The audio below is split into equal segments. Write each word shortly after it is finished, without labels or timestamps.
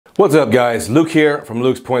What's up guys, Luke here from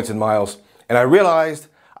Luke's Points and Miles, and I realized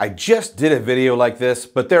I just did a video like this,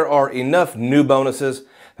 but there are enough new bonuses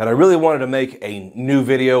that I really wanted to make a new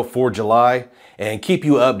video for July and keep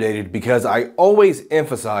you updated because I always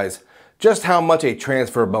emphasize just how much a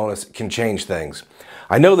transfer bonus can change things.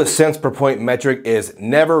 I know the cents per point metric is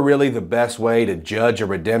never really the best way to judge a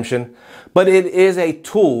redemption, but it is a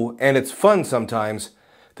tool and it's fun sometimes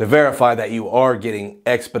to verify that you are getting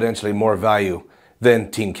exponentially more value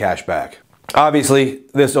than Team Cashback. Obviously,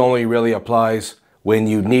 this only really applies when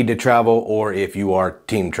you need to travel or if you are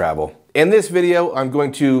Team Travel. In this video, I'm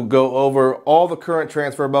going to go over all the current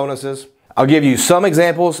transfer bonuses. I'll give you some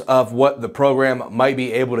examples of what the program might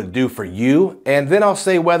be able to do for you, and then I'll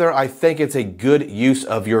say whether I think it's a good use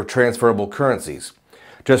of your transferable currencies.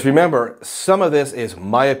 Just remember, some of this is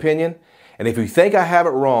my opinion, and if you think I have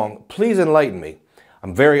it wrong, please enlighten me.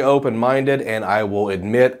 I'm very open-minded, and I will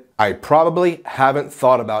admit I probably haven't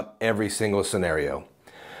thought about every single scenario.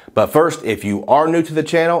 But first, if you are new to the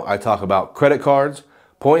channel, I talk about credit cards,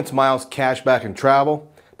 points, miles, cashback, and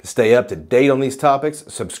travel. To stay up to date on these topics,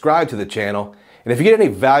 subscribe to the channel. And if you get any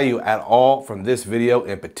value at all from this video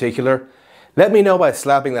in particular, let me know by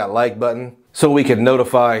slapping that like button so we can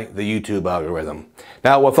notify the YouTube algorithm.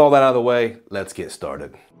 Now, with all that out of the way, let's get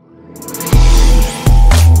started.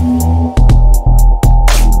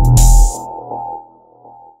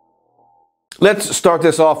 Let's start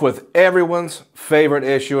this off with everyone's favorite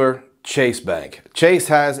issuer, Chase Bank. Chase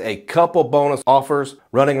has a couple bonus offers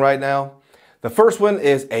running right now. The first one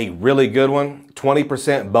is a really good one,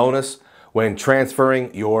 20% bonus when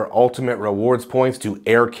transferring your Ultimate Rewards points to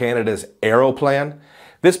Air Canada's Aeroplan.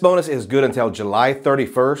 This bonus is good until July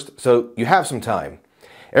 31st, so you have some time.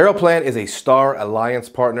 Aeroplan is a Star Alliance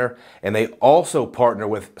partner, and they also partner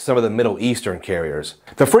with some of the Middle Eastern carriers.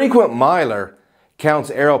 The frequent miler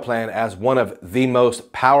counts Aeroplan as one of the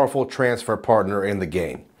most powerful transfer partner in the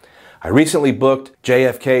game. I recently booked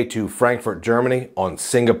JFK to Frankfurt, Germany on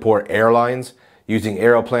Singapore Airlines using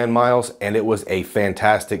Aeroplan miles, and it was a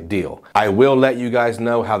fantastic deal. I will let you guys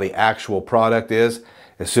know how the actual product is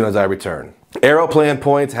as soon as I return. Aeroplan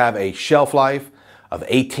points have a shelf life of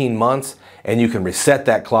 18 months, and you can reset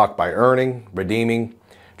that clock by earning, redeeming,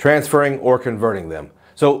 transferring, or converting them.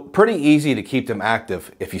 So pretty easy to keep them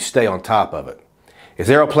active if you stay on top of it. Is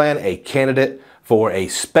Aeroplan a candidate for a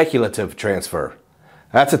speculative transfer?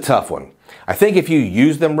 That's a tough one. I think if you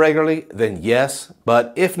use them regularly, then yes,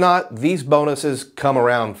 but if not, these bonuses come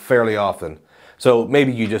around fairly often, so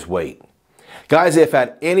maybe you just wait. Guys, if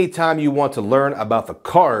at any time you want to learn about the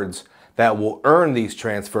cards that will earn these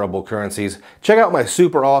transferable currencies, check out my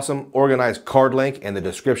super awesome organized card link in the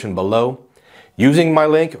description below. Using my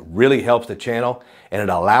link really helps the channel, and it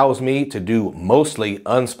allows me to do mostly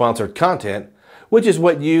unsponsored content, which is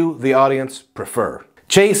what you, the audience, prefer.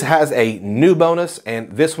 Chase has a new bonus,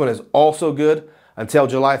 and this one is also good until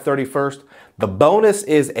July 31st. The bonus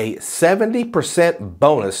is a 70%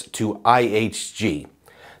 bonus to IHG.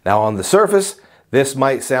 Now, on the surface, this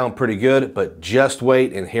might sound pretty good, but just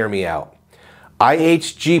wait and hear me out.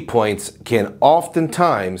 IHG points can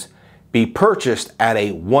oftentimes be purchased at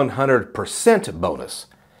a 100% bonus.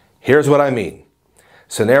 Here's what I mean.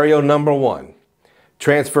 Scenario number one.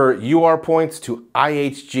 Transfer UR points to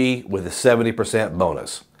IHG with a 70%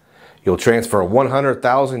 bonus. You'll transfer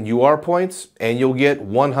 100,000 UR points and you'll get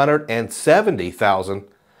 170,000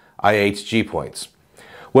 IHG points.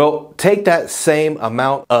 Well, take that same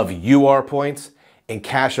amount of UR points and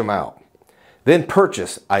cash them out. Then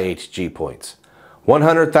purchase IHG points.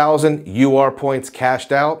 100,000 UR points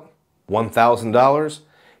cashed out, $1,000.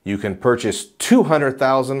 You can purchase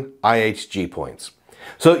 200,000 IHG points.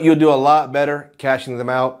 So you'll do a lot better cashing them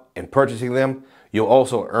out and purchasing them. You'll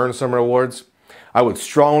also earn some rewards. I would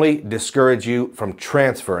strongly discourage you from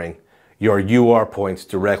transferring your UR points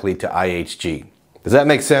directly to IHG. Does that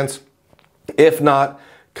make sense? If not,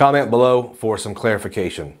 comment below for some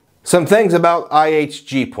clarification. Some things about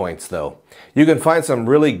IHG points though. You can find some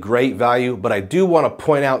really great value, but I do want to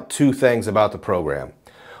point out two things about the program.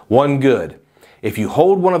 One good. If you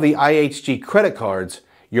hold one of the IHG credit cards,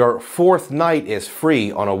 your fourth night is free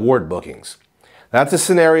on award bookings. That's a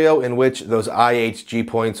scenario in which those IHG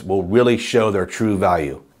points will really show their true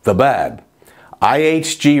value. The bad.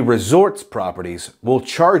 IHG Resorts properties will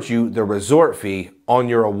charge you the resort fee on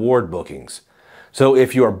your award bookings. So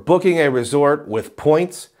if you are booking a resort with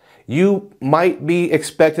points, you might be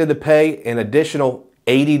expected to pay an additional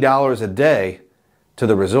 $80 a day to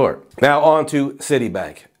the resort. Now on to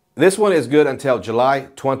Citibank. This one is good until July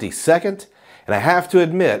 22nd. And I have to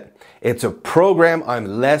admit, it's a program I'm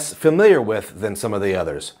less familiar with than some of the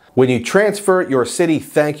others. When you transfer your Citi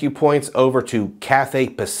thank you points over to Cathay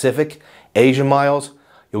Pacific Asia Miles,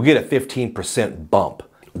 you'll get a 15% bump.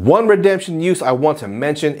 One redemption use I want to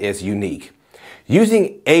mention is unique.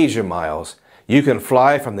 Using Asia Miles, you can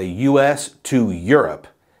fly from the US to Europe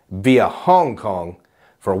via Hong Kong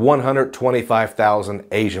for 125,000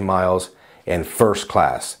 Asia Miles in first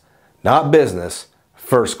class. Not business,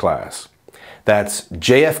 first class. That's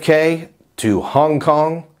JFK to Hong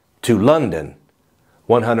Kong to London,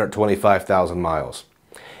 125,000 miles.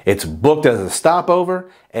 It's booked as a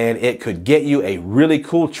stopover and it could get you a really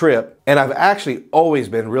cool trip, and I've actually always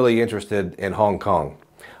been really interested in Hong Kong.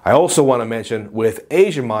 I also want to mention with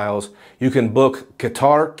Asia Miles, you can book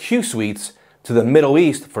Qatar Q Suites to the Middle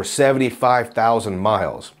East for 75,000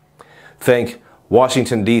 miles. Think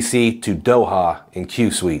Washington, D.C. to Doha in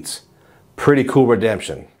Q Suites. Pretty cool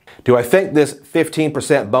redemption. Do I think this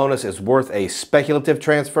 15% bonus is worth a speculative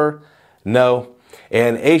transfer? No.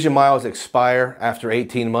 And Asia Miles expire after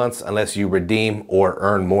 18 months unless you redeem or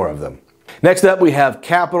earn more of them. Next up, we have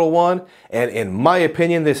Capital One, and in my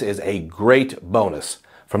opinion, this is a great bonus.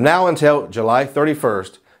 From now until July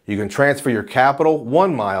 31st, you can transfer your Capital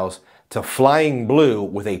One miles to Flying Blue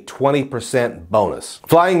with a 20% bonus.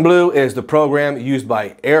 Flying Blue is the program used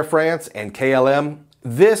by Air France and KLM.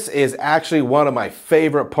 This is actually one of my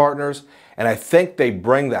favorite partners, and I think they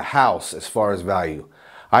bring the house as far as value.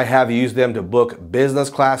 I have used them to book business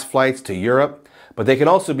class flights to Europe, but they can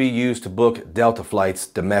also be used to book Delta flights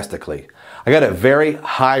domestically. I got a very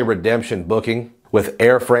high redemption booking with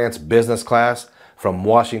Air France business class from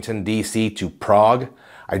Washington, D.C. to Prague.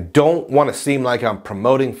 I don't want to seem like I'm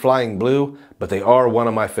promoting Flying Blue, but they are one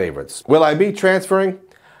of my favorites. Will I be transferring?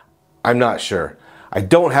 I'm not sure. I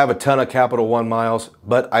don't have a ton of Capital One miles,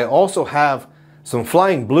 but I also have some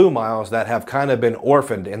Flying Blue miles that have kind of been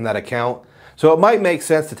orphaned in that account. So it might make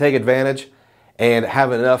sense to take advantage and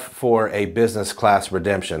have enough for a business class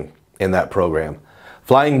redemption in that program.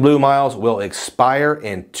 Flying Blue miles will expire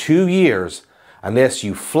in 2 years unless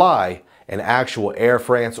you fly an actual Air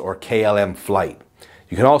France or KLM flight.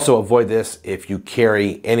 You can also avoid this if you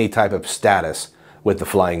carry any type of status with the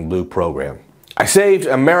Flying Blue program. I saved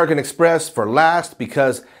American Express for last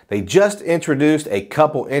because they just introduced a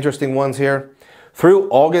couple interesting ones here. Through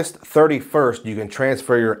August 31st, you can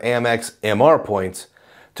transfer your Amex MR points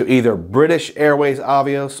to either British Airways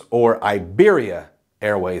Avios or Iberia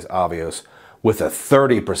Airways Avios with a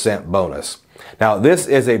 30% bonus. Now, this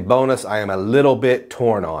is a bonus I am a little bit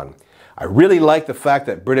torn on. I really like the fact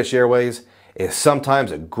that British Airways is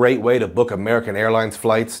sometimes a great way to book American Airlines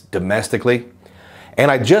flights domestically.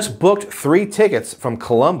 And I just booked 3 tickets from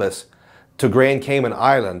Columbus to Grand Cayman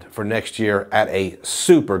Island for next year at a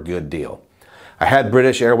super good deal. I had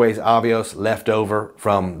British Airways Avios left over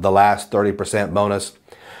from the last 30% bonus.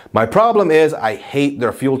 My problem is I hate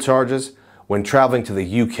their fuel charges when traveling to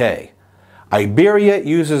the UK. Iberia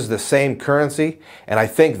uses the same currency, and I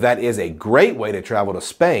think that is a great way to travel to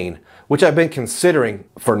Spain, which I've been considering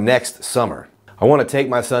for next summer. I want to take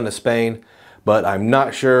my son to Spain, but I'm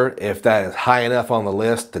not sure if that is high enough on the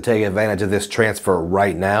list to take advantage of this transfer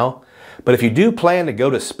right now. But if you do plan to go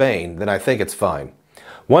to Spain, then I think it's fine.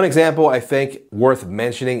 One example I think worth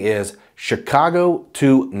mentioning is Chicago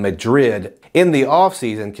to Madrid in the off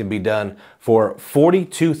season can be done for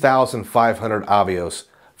 42,500 Avios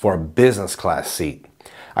for a business class seat.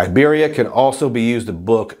 Iberia can also be used to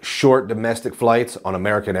book short domestic flights on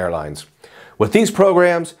American Airlines. With these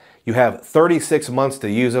programs, you have 36 months to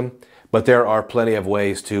use them, but there are plenty of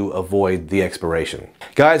ways to avoid the expiration.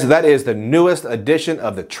 Guys, that is the newest edition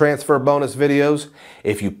of the transfer bonus videos.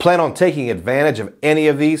 If you plan on taking advantage of any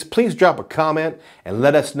of these, please drop a comment and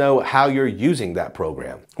let us know how you're using that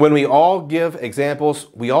program. When we all give examples,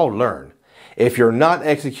 we all learn. If you're not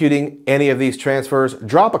executing any of these transfers,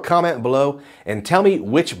 drop a comment below and tell me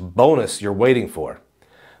which bonus you're waiting for.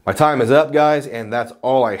 My time is up, guys, and that's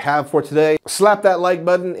all I have for today. Slap that like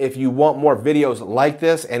button if you want more videos like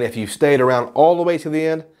this, and if you stayed around all the way to the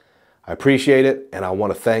end, I appreciate it, and I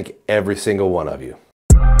want to thank every single one of you.